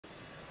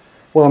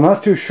Well, I'm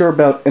not too sure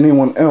about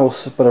anyone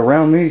else, but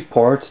around these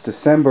parts,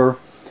 December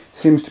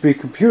seems to be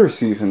computer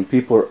season.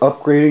 People are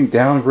upgrading,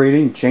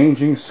 downgrading,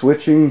 changing,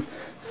 switching,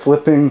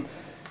 flipping,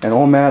 and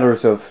all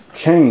matters of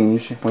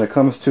change when it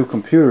comes to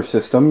computer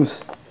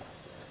systems.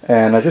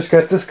 And I just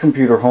got this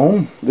computer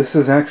home. This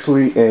is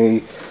actually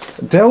a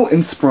Dell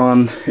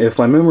Inspiron, if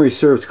my memory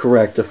serves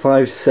correct, a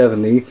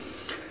 570.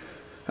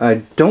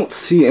 I don't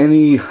see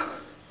any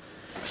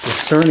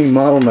discerning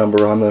model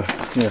number on the...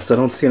 Yes, I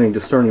don't see any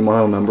discerning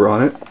model number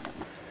on it.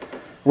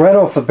 Right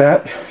off the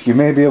bat, you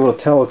may be able to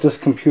tell that this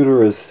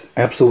computer is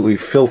absolutely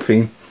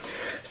filthy.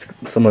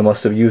 Someone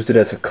must have used it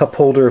as a cup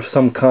holder of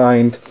some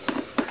kind,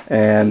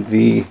 and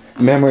the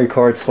memory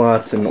card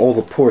slots and all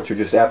the ports are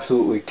just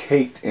absolutely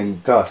caked in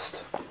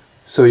dust.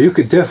 So you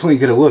could definitely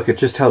get a look at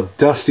just how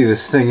dusty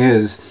this thing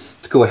is.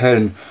 Let's go ahead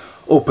and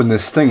open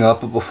this thing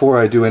up, but before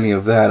I do any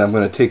of that, I'm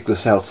going to take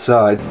this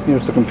outside.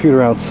 Here's the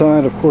computer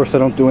outside. Of course, I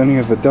don't do any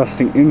of the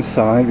dusting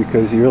inside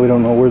because you really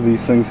don't know where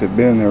these things have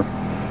been in their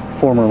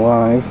former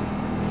lives.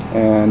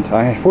 And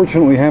I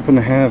fortunately happen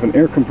to have an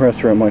air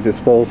compressor at my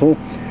disposal,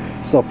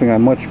 something I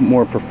much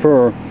more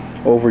prefer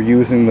over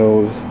using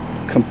those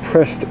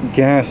compressed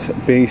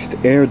gas-based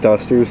air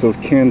dusters, those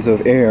cans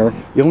of air.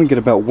 You only get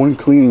about one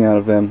cleaning out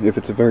of them if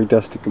it's a very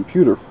dusty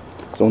computer.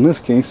 So in this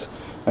case,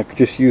 I could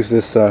just use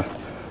this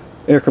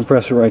air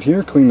compressor right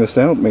here, clean this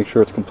out, make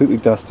sure it's completely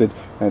dusted,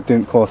 and it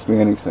didn't cost me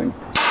anything.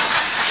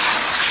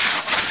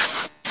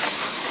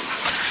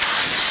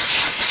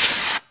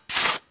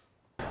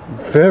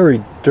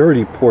 Very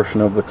dirty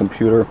portion of the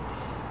computer.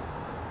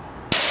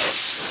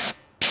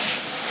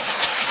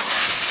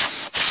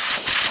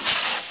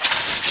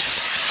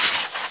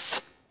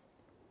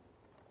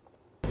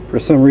 For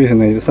some reason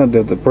they decided to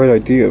have the bright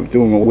idea of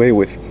doing away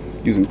with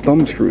using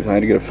thumb screws. I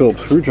had to get a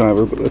Phillips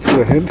screwdriver, but let's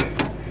go ahead,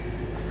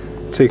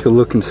 take a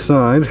look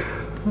inside.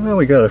 Well,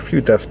 we got a few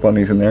dust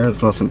bunnies in there.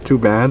 It's nothing too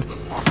bad.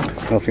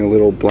 Nothing a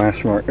little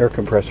blast from our air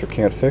compressor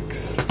can't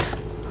fix.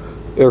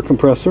 Air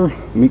compressor,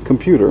 meet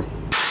computer.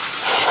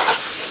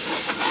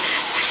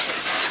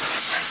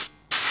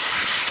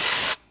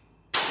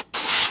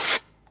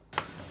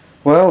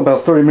 Well,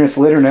 about 30 minutes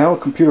later now,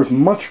 the computer's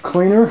much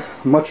cleaner,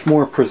 much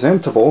more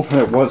presentable than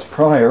it was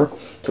prior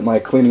to my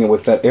cleaning it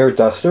with that air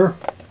duster.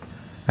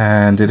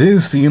 And it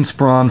is the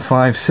Inspiron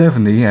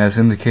 570, as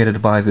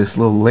indicated by this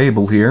little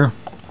label here.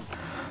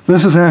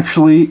 This is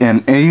actually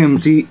an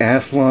AMD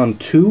Atholon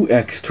II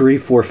X3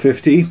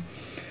 450.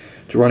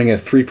 It's running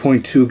at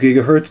 3.2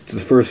 gigahertz. It's the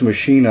first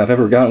machine I've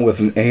ever gotten with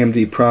an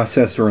AMD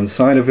processor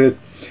inside of it.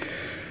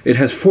 It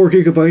has 4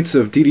 gigabytes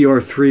of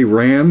DDR3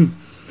 Ram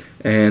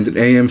and an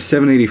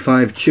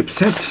AM785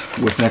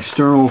 chipset with an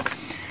external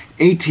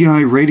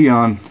ATI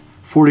Radeon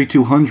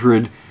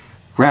 4200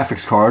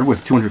 graphics card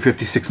with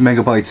 256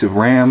 megabytes of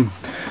RAM.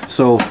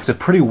 So it's a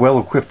pretty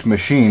well-equipped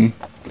machine.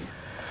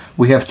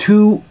 We have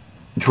 2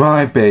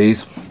 drive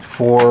bays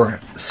for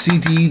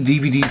CD,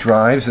 DVD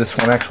drives. This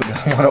one actually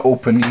doesn't want to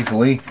open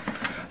easily.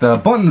 The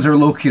buttons are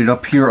located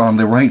up here on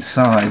the right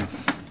side,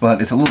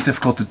 but it's a little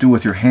difficult to do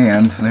with your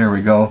hand. There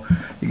we go.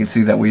 You can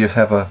see that we just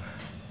have a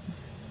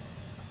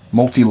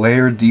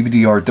multi-layered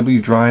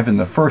DVD-RW drive in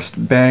the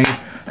first bay,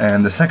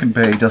 and the second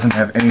bay doesn't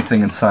have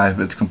anything inside of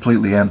it. It's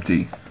completely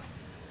empty.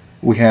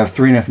 We have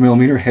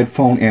 3.5mm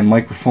headphone and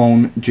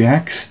microphone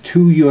jacks,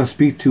 2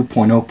 USB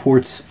 2.0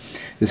 ports.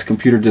 This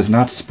computer does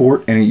not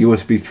sport any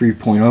USB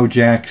 3.0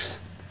 jacks.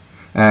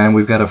 And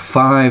we've got a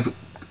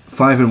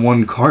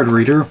 5-in-1 card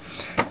reader,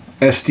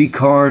 SD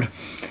card,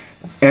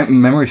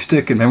 memory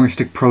stick and memory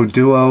stick Pro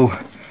Duo,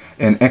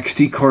 an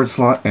XD card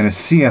slot and a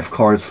CF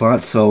card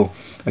slot. So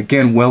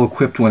again, well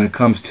equipped when it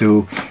comes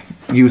to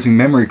using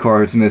memory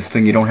cards in this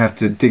thing. You don't have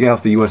to dig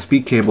out the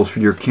USB cables for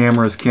your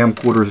cameras,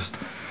 camcorders,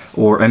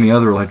 or any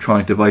other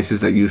electronic devices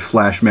that use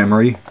flash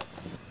memory.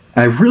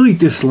 I really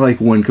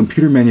dislike when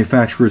computer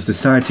manufacturers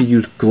decide to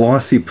use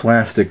glossy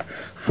plastic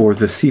for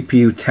the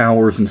CPU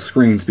towers and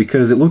screens,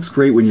 because it looks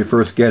great when you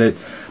first get it,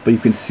 but you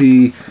can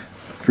see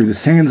through the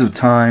sands of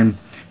time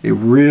it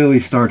really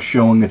starts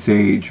showing its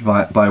age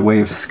by way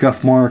of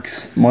scuff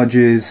marks,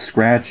 smudges,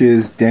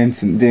 scratches,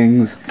 dents and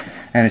dings,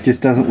 and it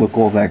just doesn't look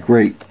all that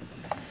great.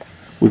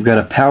 We've got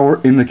a power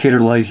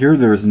indicator light here.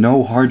 There is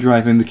no hard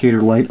drive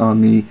indicator light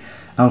on the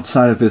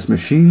outside of this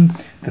machine.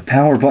 The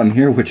power button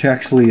here, which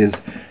actually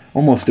is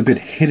almost a bit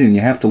hidden,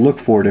 you have to look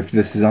for it if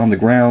this is on the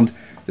ground.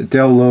 The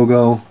Dell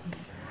logo,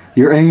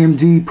 your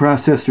AMD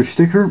processor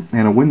sticker,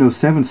 and a Windows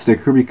 7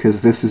 sticker,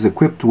 because this is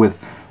equipped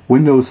with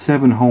Windows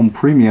 7 Home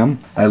Premium,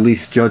 at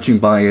least judging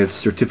by its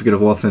certificate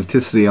of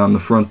authenticity on the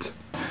front.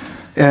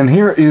 And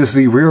here is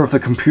the rear of the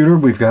computer.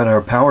 We've got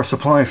our power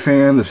supply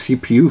fan, the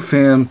CPU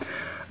fan.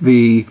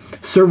 The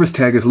service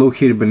tag is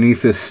located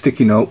beneath this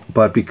sticky note,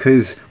 but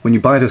because when you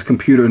buy this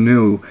computer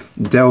new,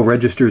 Dell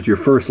registers your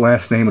first,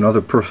 last name, and other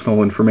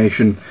personal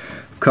information.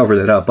 I've covered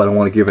it up. I don't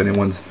want to give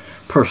anyone's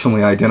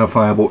personally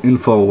identifiable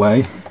info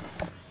away.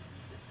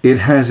 It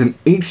has an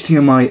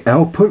HDMI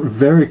output,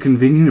 very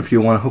convenient if you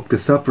want to hook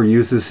this up or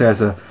use this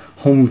as a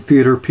home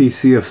theater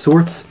PC of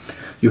sorts.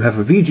 You have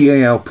a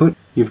VGA output.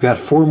 You've got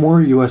 4 more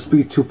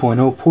USB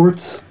 2.0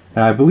 ports,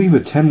 I believe a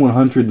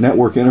 10100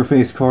 network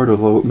interface card,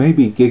 although it may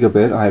be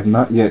gigabit.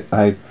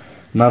 I'm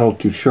not all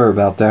too sure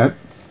about that.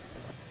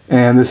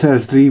 And this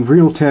has the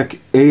Realtek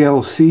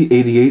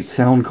ALC88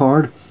 sound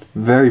card,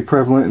 very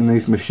prevalent in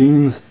these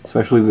machines,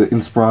 especially the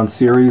Inspiron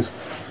series.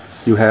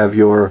 You have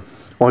your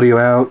audio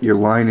out, your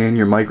line in,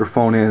 your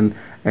microphone in,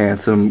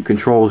 and some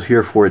controls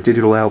here for a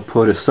digital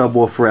output, a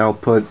subwoofer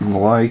output, and the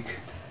like.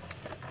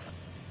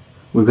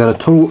 We've got a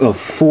total of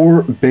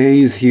 4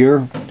 bays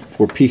here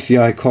for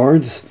PCI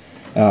cards.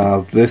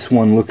 This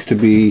one looks to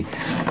be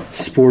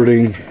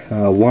sporting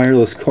a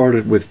wireless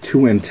card with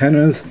 2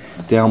 antennas.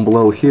 Down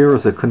below here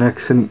is a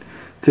Connection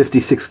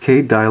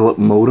 56K dial-up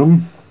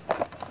modem.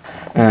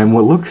 And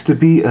what looks to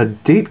be a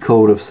date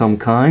code of some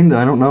kind.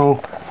 I don't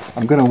know.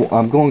 I'm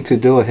going to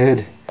go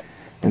ahead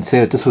and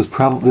say that this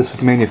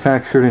was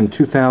manufactured in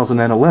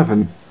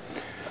 2011.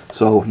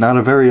 So not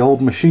a very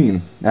old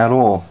machine at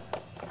all.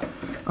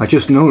 I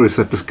just noticed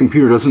that this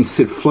computer doesn't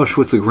sit flush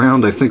with the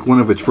ground. I think one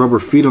of its rubber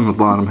feet on the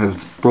bottom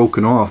has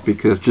broken off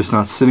because it's just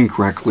not sitting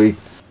correctly.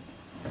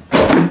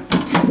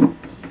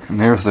 And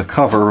there's the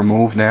cover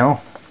removed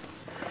now.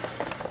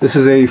 This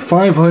is a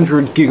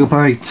 500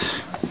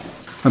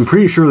 gigabyte. I'm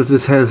pretty sure that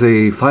this has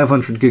a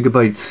 500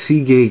 gigabyte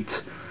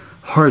Seagate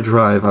hard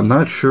drive. I'm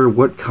not sure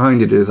what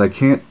kind it is. I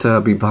can't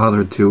be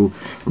bothered to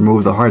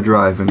remove the hard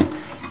drive and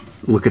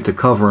look at the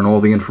cover and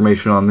all the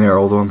information on there,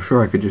 although I'm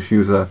sure I could just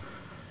use a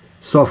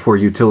software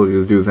utility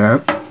to do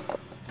that.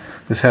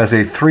 This has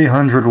a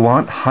 300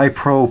 watt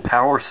high-pro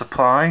power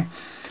supply.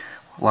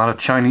 A lot of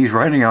Chinese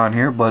writing on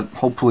here, but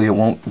hopefully it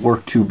won't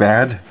work too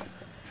bad.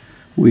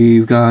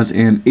 We've got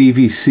an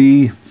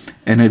AVC,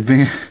 an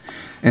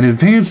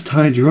advanced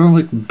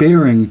hydraulic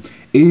bearing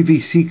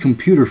AVC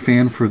computer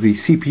fan for the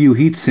CPU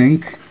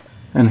heatsink.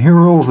 And here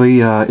are all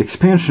the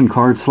expansion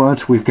card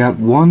slots. We've got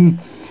 1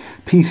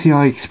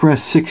 PCI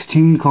Express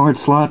 16 card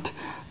slot,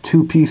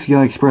 2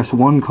 PCI Express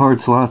 1 card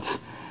slots,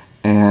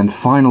 and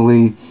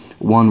finally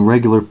 1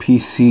 regular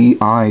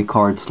PCI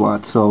card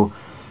slot. So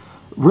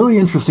really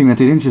interesting that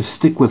they didn't just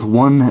stick with the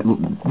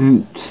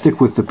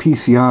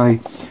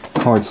PCI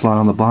card slot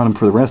on the bottom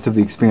for the rest of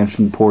the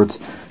expansion ports.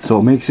 So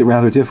it makes it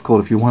rather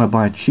difficult if you want to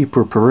buy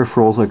cheaper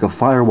peripherals like a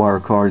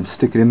FireWire card and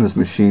stick it in this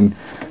machine,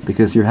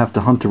 because you have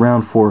to hunt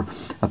around for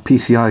a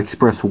PCI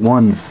Express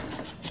 1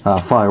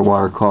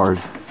 FireWire card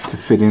to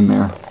fit in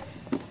there.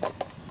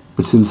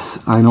 But since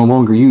I no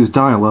longer use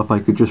dial-up, I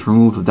could just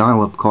remove the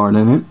dial-up card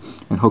in it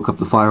and hook up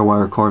the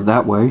FireWire card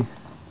that way.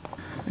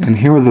 And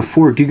here are the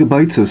 4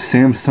 gigabytes of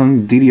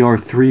Samsung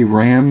DDR3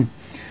 Ram,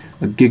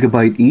 a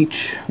gigabyte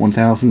each,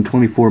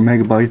 1024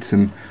 megabytes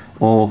in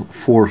all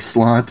 4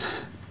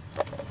 slots.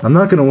 I'm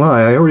not going to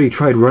lie, I already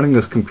tried running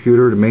this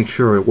computer to make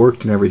sure it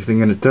worked and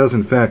everything, and it does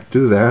in fact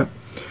do that.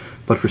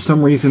 But for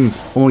some reason,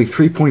 only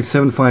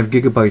 3.75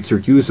 gigabytes are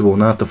usable,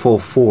 not the full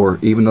 4,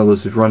 even though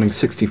this is running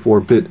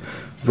 64-bit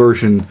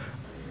version.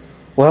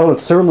 Well,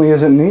 it certainly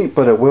isn't neat,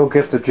 but it will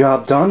get the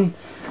job done.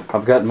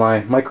 I've got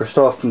my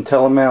Microsoft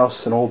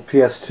IntelliMouse, an old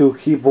PS2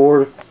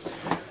 keyboard.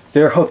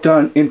 They're hooked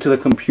on into the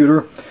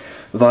computer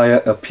via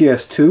a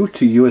PS2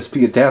 to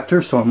USB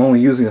adapter, so I'm only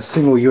using a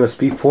single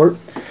USB port.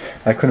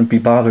 I couldn't be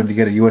bothered to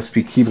get a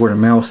USB keyboard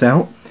and mouse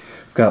out.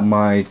 I've got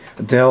my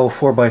Dell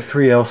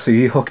 4x3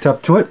 LCD hooked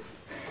up to it.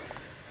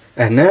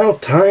 And now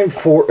time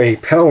for a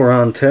power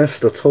on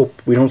test. Let's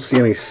hope we don't see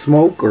any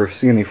smoke or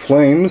see any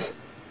flames.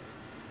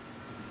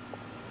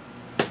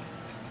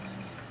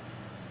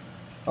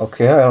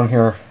 Okay, I don't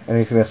hear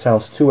anything that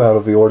sounds too out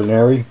of the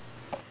ordinary.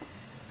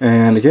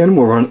 And again,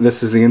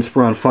 this is the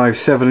Inspiron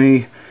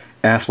 570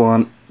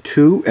 Atholon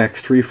II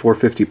X3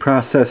 450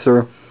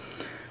 processor.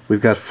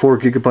 We've got 4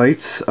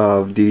 gigabytes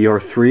of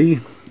DDR3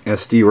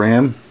 SD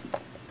RAM.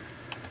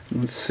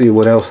 Let's see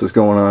what else is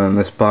going on in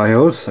this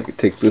BIOS. I can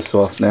take this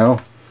off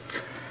now.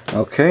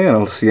 Okay, I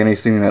don't see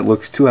anything that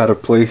looks too out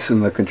of place in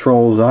the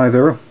controls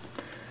either.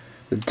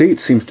 The date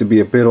seems to be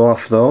a bit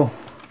off though.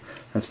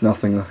 That's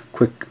nothing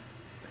quick.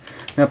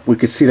 Yep, we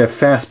can see that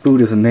fast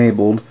boot is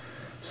enabled.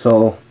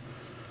 So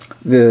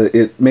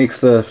it makes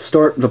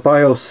the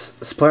BIOS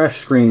splash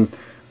screen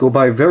go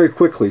by very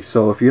quickly.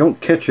 So if you don't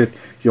catch it,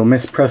 you'll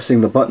miss pressing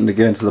the button to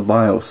get into the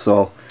BIOS.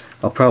 So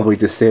I'll probably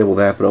disable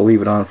that, but I'll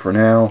leave it on for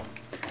now.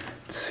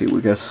 Let's see,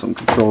 we got some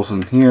controls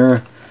in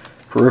here.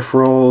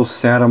 Peripherals,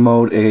 SATA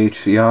mode,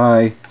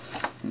 AHCI.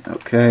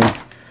 Okay.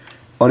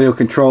 Audio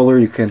controller,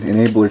 you can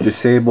enable or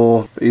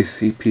disable.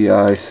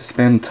 ACPI,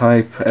 suspend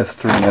type,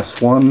 S3 and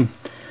S1.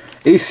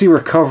 AC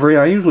recovery,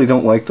 I usually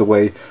don't like the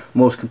way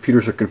most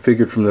computers are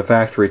configured from the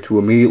factory to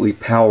immediately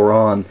power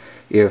on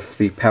if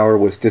the power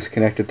was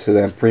disconnected to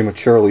them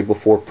prematurely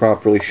before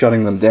properly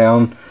shutting them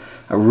down.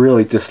 I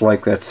really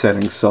dislike that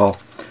setting, so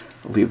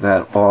I'll leave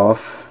that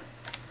off.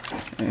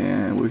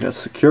 And we got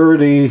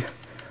security,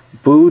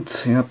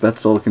 boot, yep,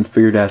 that's all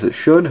configured as it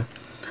should.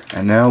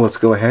 And now let's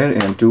go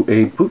ahead and do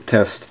a boot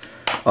test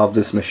of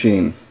this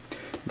machine.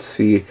 Let's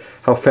see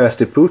how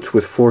fast it boots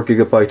with 4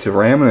 gigabytes of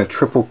RAM and a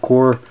triple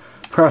core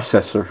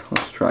processor.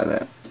 Let's try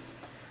that.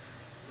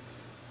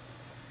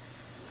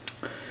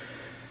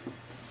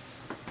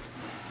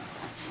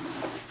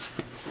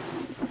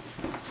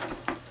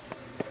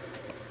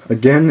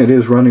 Again, it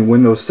is running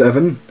Windows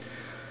 7,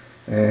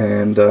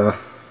 and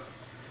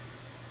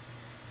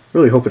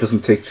really hope it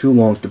doesn't take too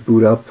long to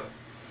boot up.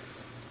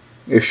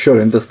 It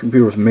shouldn't. This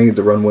computer was made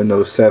to run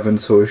Windows 7,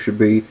 so it should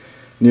be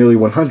nearly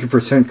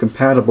 100%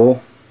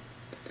 compatible.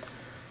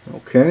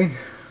 Okay.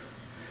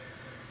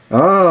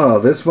 Ah,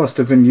 this must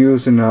have been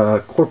used in a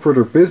corporate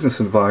or business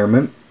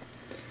environment.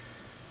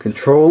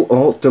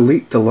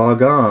 Control-Alt-Delete to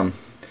log on.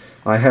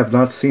 I have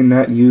not seen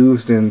that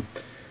used in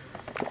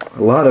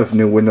a lot of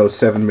new Windows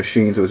 7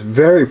 machines. It was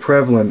very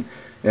prevalent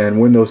in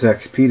Windows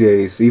XP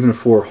days, even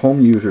for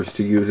home users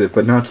to use it,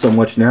 but not so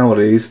much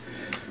nowadays,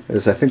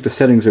 as I think the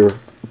settings are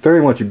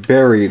very much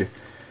buried.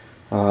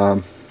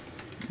 Alright,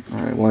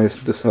 why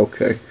isn't this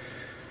okay?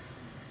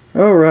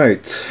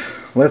 Alright,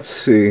 let's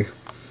see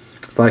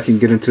if I can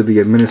get into the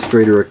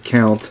administrator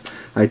account.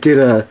 I did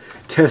a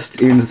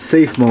test in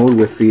safe mode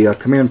with the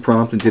command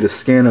prompt and did a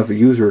scan of the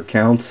user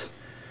accounts.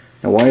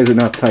 Now why is it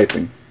not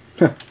typing?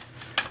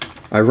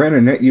 I ran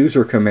a net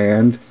user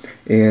command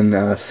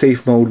in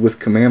safe mode with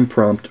command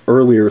prompt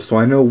earlier, so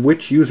I know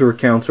which user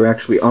accounts are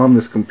actually on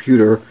this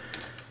computer.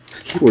 This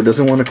keyboard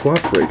doesn't want to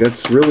cooperate.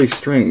 That's really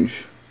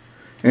strange.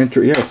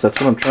 Enter, yes,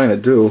 that's what I'm trying to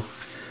do.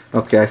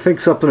 Okay, I think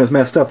something is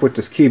messed up with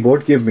this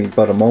keyboard. Give me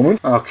but a moment.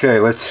 Okay,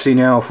 let's see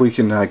now if we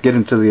can get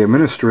into the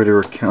administrator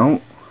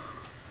account.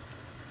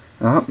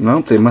 Oh,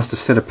 nope, they must have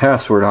set a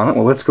password on it.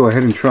 Well, let's go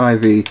ahead and try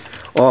the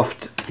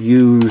oft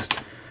used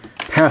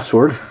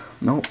password.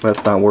 Nope,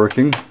 that's not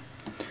working.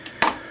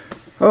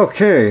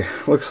 Okay,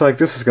 looks like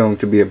this is going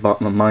to be a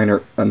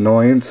minor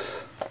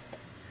annoyance.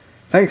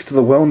 Thanks to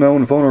the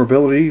well-known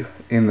vulnerability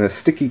in the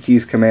sticky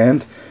keys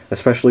command,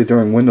 especially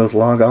during Windows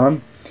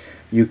logon,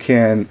 you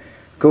can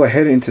go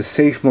ahead into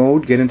safe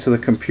mode, get into the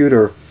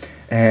computer,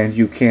 and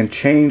you can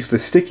change the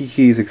sticky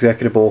keys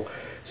executable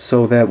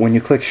so that when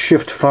you click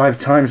Shift 5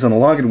 times on the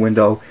login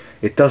window,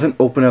 it doesn't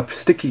open up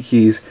sticky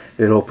keys,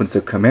 it opens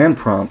a command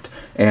prompt,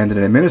 and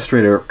an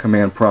administrator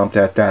command prompt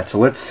at that. So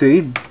let's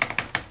see.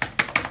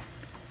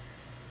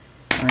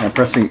 I'm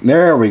pressing,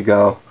 there we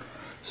go.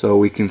 So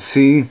we can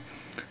see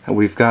how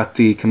we've got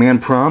the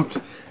command prompt,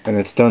 and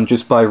it's done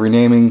just by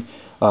renaming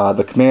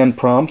the command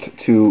prompt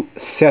to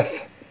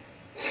sethc.exe.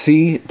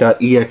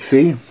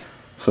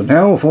 So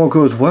now, if all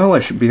goes well, I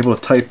should be able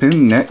to type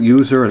in net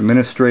user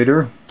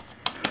administrator.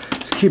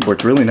 This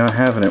keyboard's really not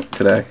having it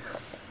today.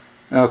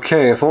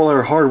 Okay, if all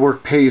our hard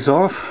work pays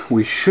off,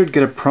 we should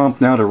get a prompt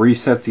now to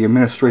reset the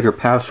administrator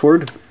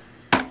password.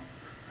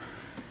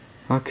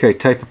 Okay,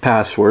 type a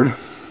password.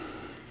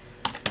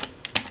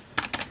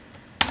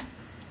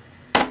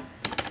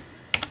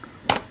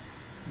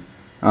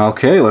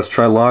 Okay, let's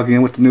try logging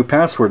in with the new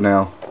password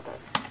now.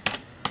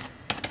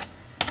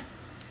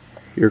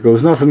 Here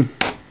goes nothing.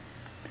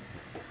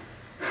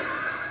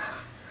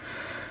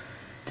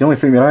 The only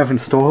thing that I've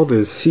installed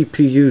is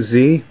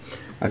CPU-Z.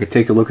 I could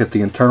take a look at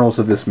the internals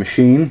of this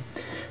machine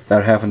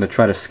without having to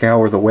try to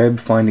scour the web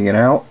finding it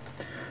out.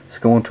 Let's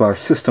go into our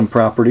system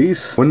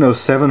properties.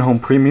 Windows 7 Home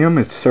Premium,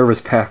 it's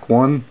Service Pack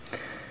 1.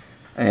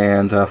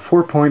 And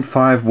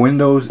 4.5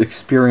 Windows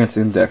Experience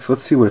Index.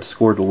 Let's see what it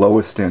scored the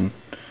lowest in.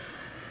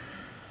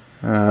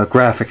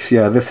 Graphics,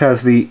 yeah, this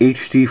has the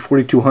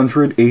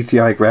HD4200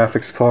 ATI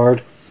graphics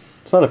card.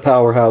 It's not a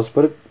powerhouse,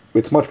 but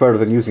it's much better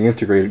than using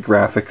integrated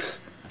graphics.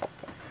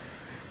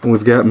 And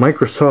we've got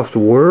Microsoft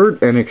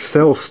Word and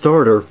Excel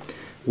Starter,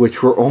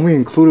 which were only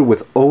included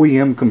with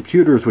OEM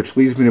computers, which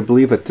leads me to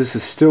believe that this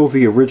is still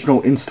the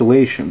original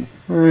installation.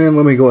 And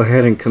let me go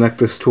ahead and connect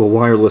this to a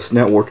wireless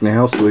network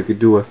now so we could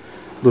do a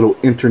little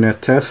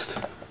internet test.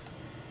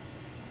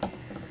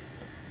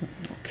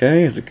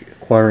 Okay,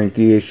 acquiring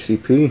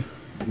DHCP.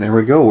 There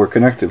we go, we're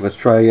connected. Let's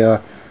try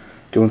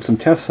doing some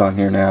tests on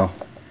here now.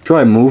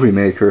 Try Movie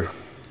Maker.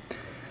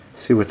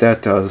 See what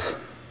that does.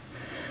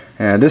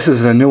 And this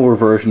is a newer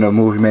version of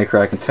Movie Maker,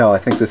 I can tell. I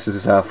think this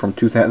is from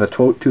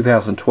the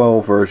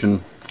 2012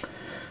 version,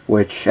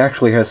 which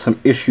actually has some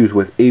issues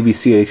with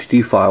AVC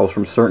HD files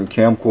from certain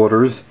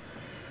camcorders.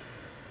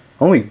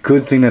 Only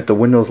good thing that the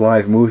Windows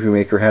Live Movie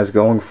Maker has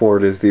going for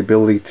it is the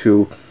ability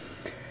to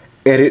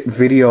edit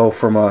video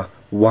from a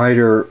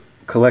wider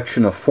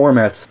collection of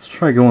formats. Let's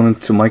try going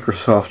into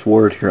Microsoft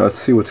Word here. Let's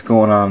see what's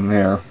going on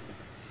there.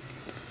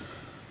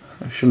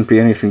 There shouldn't be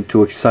anything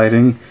too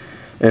exciting.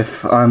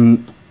 If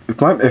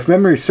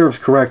memory serves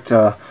correct,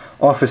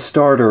 Office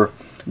Starter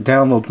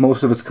downloads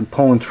most of its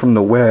components from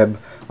the web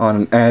on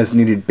an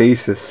as-needed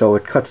basis, so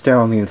it cuts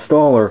down the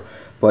installer,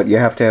 but you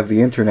have to have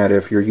the internet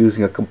if you're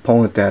using a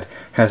component that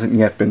hasn't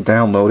yet been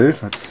downloaded.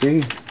 Let's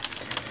see.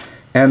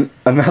 And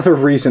another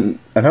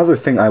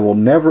thing I will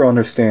never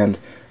understand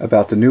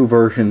about the new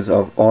versions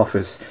of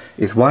Office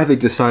is why they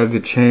decided to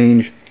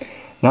change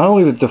not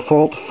only the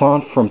default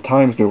font from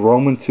Times New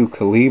Roman to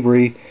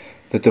Calibri,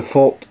 the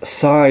default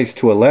size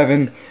to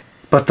 11,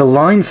 but the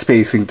line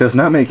spacing does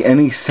not make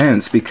any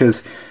sense,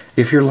 because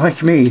if you're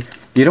like me,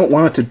 you don't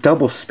want it to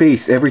double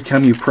space every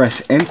time you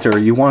press enter.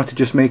 You want it to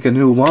just make a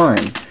new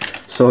line.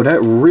 So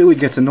that really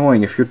gets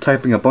annoying if you're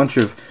typing a bunch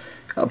of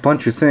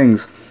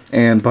things,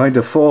 and by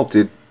default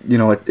it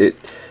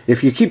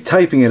If you keep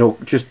typing, it'll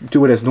just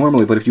do it as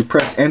normally, but if you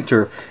press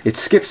enter, it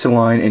skips a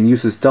line and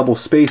uses double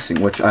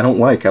spacing, which I don't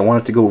like. I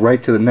want it to go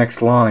right to the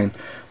next line,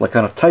 like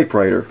on a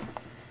typewriter.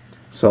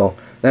 So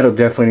that'll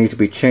definitely need to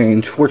be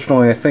changed.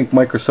 Fortunately, I think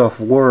Microsoft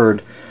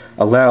Word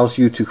allows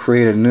you to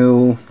create a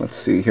new, let's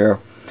see here,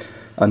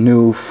 a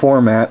new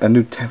format,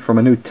 from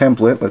a new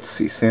template. Let's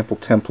see, sample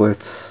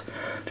templates.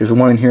 There's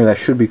one in here that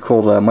should be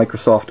called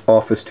Microsoft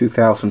Office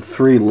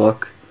 2003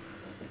 look.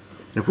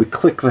 If we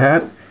click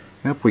that,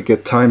 yep, we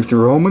get Times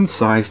New Roman,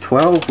 size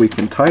 12, we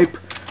can type,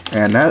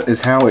 and that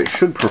is how it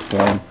should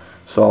perform.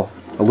 So,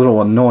 a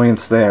little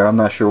annoyance there. I'm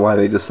not sure why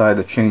they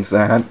decided to change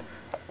that.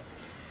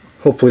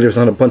 Hopefully there's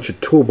not a bunch of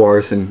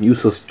toolbars and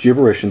useless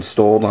gibberish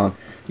installed on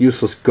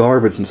useless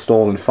garbage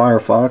installed in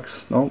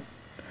Firefox. Nope.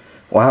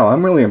 Wow,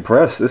 I'm really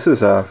impressed. This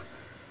is a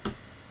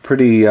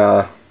pretty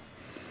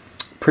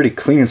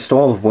clean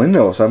install of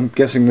Windows. I'm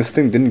guessing this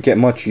thing didn't get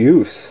much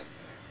use.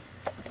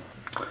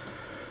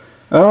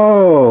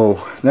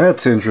 Oh,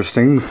 that's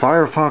interesting.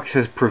 Firefox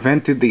has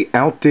prevented the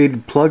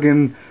outdated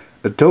plugin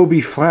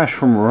Adobe Flash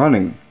from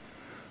running.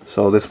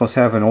 So this must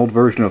have an old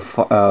version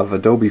of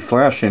Adobe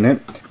Flash in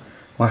it.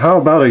 Well, how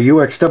about a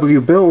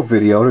UXW build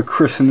video to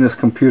christen this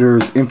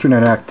computer's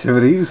internet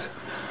activities,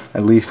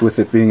 at least with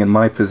it being in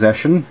my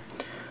possession.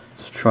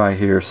 Let's try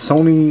here.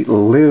 Sony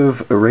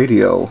Live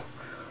Radio.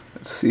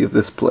 Let's see if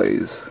this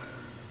plays.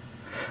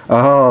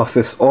 Oh,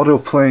 this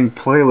auto-playing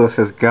playlist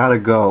has got to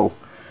go.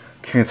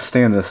 Can't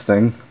stand this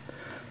thing.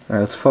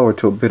 Alright, let's forward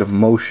to a bit of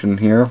motion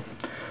here.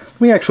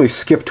 Let me actually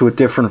skip to a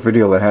different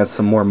video that has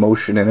some more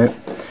motion in it.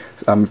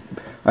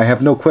 I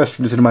have no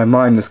questions in my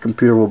mind this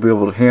computer will be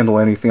able to handle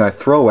anything I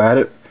throw at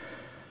it.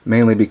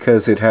 Mainly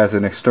because it has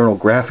an external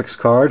graphics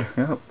card.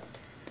 Yep.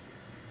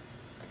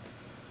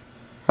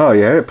 Oh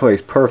yeah, it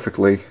plays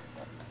perfectly.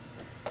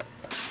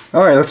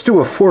 Alright, let's do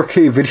a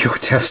 4K video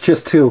test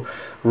just to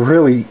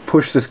really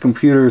push this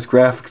computer's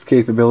graphics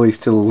capabilities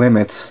to the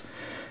limits.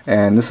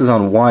 And this is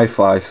on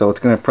Wi-Fi, so it's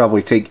going to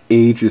probably take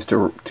ages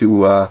to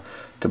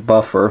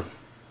buffer.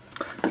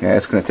 Yeah,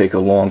 it's going to take a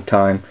long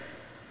time.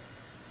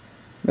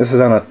 This is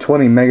on a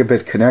 20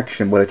 megabit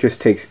connection, but it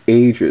just takes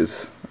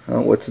ages.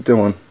 Oh, what's it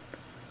doing?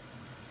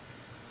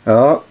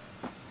 Oh,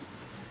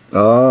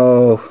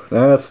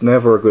 that's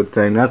never a good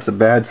thing. That's a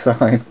bad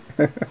sign.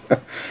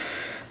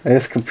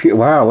 This computer.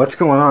 Wow, what's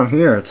going on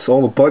here? It's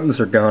all the buttons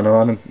are gone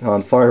on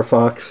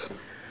Firefox.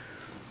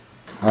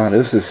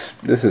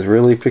 This is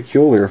really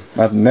peculiar.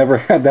 I've never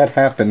had that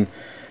happen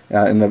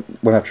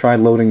when I've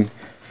tried loading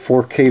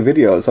 4K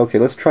videos. Okay,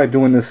 let's try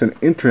doing this in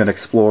Internet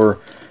Explorer.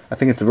 I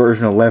think it's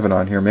version 11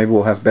 on here. Maybe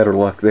we'll have better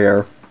luck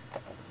there.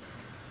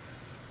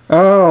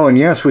 Oh, and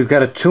yes, we've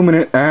got a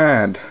 2-minute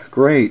ad.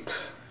 Great.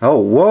 Oh,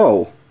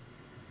 whoa.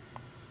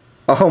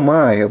 Oh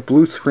my, a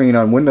blue screen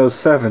on Windows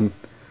 7.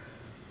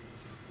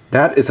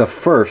 That is a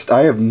first.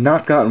 I have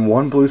not gotten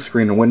one blue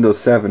screen in Windows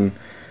 7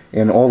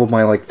 in all of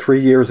my like 3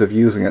 years of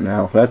using it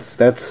now. That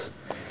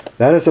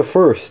is a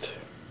first.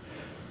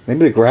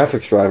 Maybe the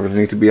graphics drivers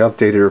need to be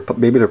updated, or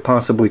maybe they're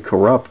possibly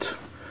corrupt,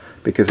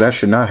 because that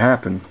should not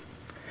happen.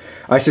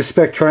 I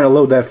suspect trying to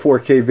load that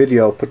 4K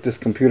video, put this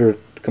computer's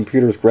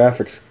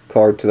graphics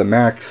card to the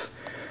max,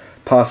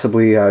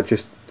 possibly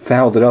just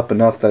fouled it up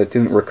enough that it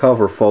didn't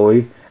recover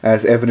fully,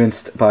 as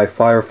evidenced by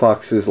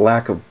Firefox's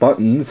lack of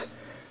buttons.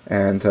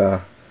 And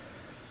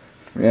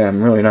yeah,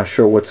 I'm really not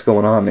sure what's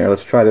going on there.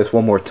 Let's try this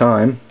one more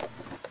time.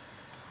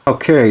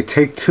 Okay,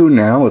 take two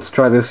now. Let's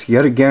try this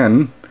yet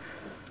again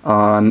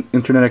on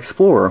Internet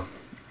Explorer.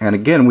 And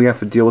again, we have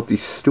to deal with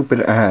these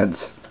stupid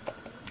ads.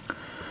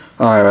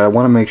 Alright, I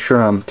want to make sure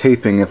I'm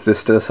taping if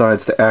this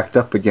decides to act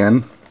up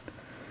again.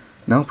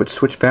 Nope, but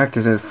switch back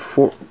to the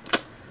 4...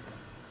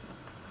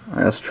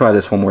 Alright, let's try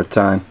this one more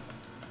time.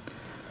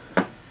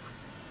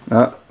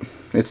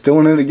 It's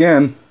doing it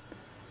again.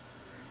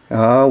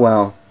 Oh,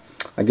 well.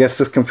 I guess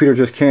this computer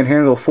just can't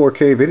handle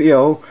 4K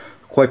video.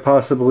 Quite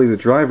possibly the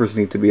drivers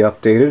need to be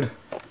updated.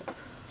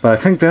 But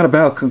I think that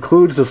about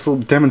concludes this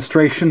little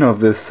demonstration of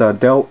this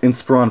Dell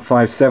Inspiron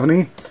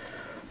 570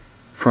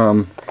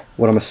 from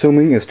what I'm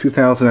assuming is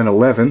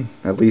 2011,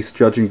 at least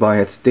judging by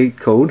its date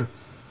code.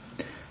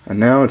 And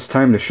now it's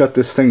time to shut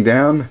this thing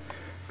down,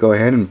 go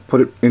ahead and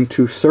put it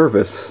into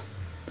service.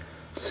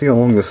 Let's see how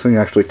long this thing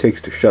actually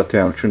takes to shut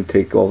down. It shouldn't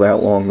take all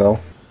that long though.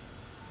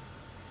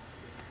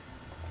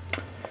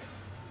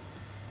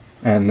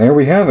 And there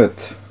we have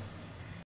it.